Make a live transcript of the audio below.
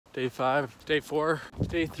Day 5, day 4,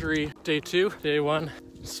 day 3, day 2, day 1.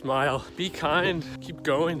 Smile, be kind, keep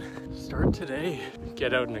going. Start today.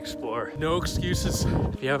 Get out and explore. No excuses.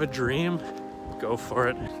 If you have a dream, go for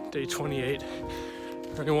it. Day 28,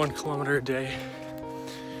 running 1 kilometer a day.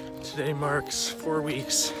 Today marks 4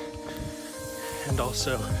 weeks. And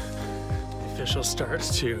also the official start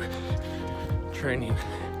to training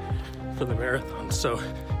for the marathon. So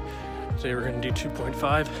today we're gonna do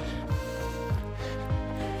 2.5.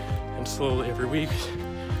 And slowly every week,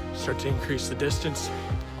 start to increase the distance.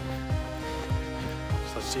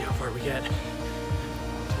 So let's see how far we get.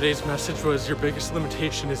 Today's message was your biggest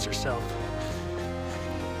limitation is yourself.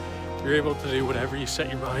 You're able to do whatever you set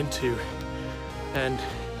your mind to, and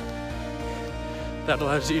that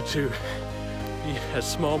allows you to be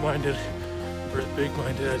as small-minded or as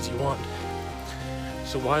big-minded as you want.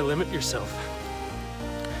 So why limit yourself?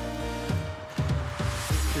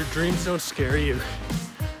 Your dreams don't scare you.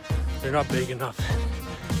 They're not big enough.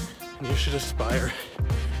 And you should aspire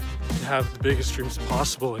to have the biggest dreams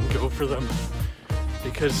possible and go for them.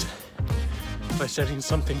 Because by setting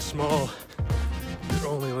something small, you're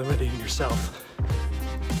only limiting yourself.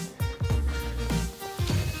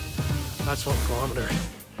 That's 1 kilometer.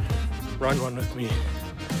 Run one with me.